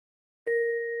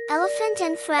Elephant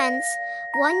and friends.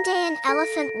 One day an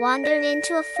elephant wandered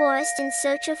into a forest in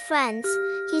search of friends.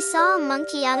 He saw a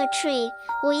monkey on a tree.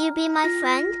 "Will you be my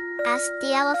friend?" asked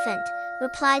the elephant.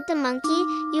 Replied the monkey,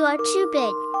 "You are too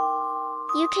big.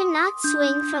 You cannot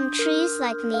swing from trees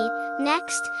like me."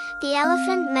 Next, the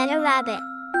elephant met a rabbit.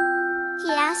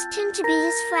 He asked him to be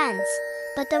his friends.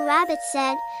 But the rabbit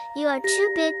said, "You are too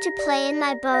big to play in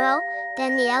my burrow."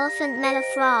 Then the elephant met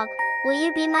a frog. "Will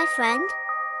you be my friend?"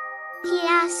 He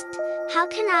asked. "How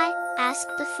can I?"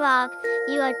 asked the frog.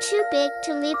 "You are too big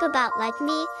to leap about like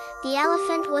me." The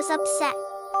elephant was upset.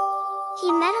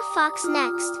 He met a fox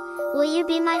next. "Will you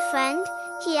be my friend?"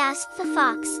 he asked the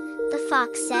fox. The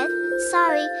fox said,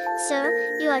 "Sorry, sir,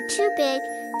 you are too big."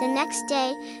 The next day,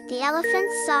 the elephant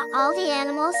saw all the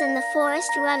animals in the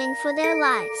forest running for their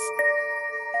lives.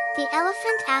 The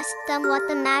elephant asked them what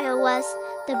the matter was.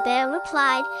 The bear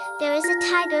replied, "There is a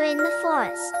tiger in the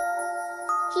forest.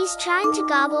 He's trying to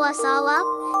gobble us all up."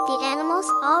 The animals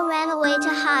all ran away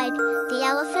to hide. The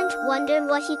elephant wondered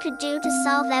what he could do to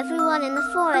solve everyone in the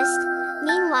forest.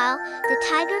 Meanwhile, the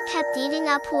tiger kept eating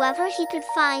up whoever he could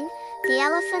find. The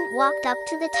elephant walked up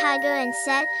to the tiger and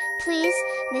said, "Please,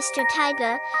 Mr.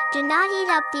 Tiger, do not eat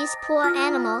up these poor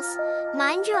animals.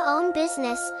 Mind your own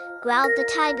business," growled the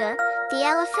tiger. The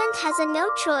elephant has no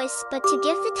choice but to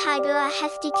give the tiger a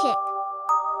hefty kick.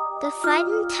 The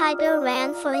frightened tiger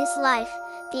ran for his life.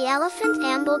 The elephant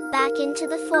ambled back into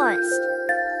the forest.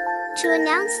 To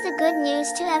announce the good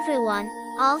news to everyone,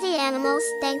 all the animals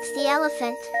thanked the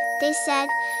elephant. They said,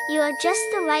 "You are just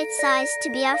the right size to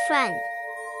be our friend."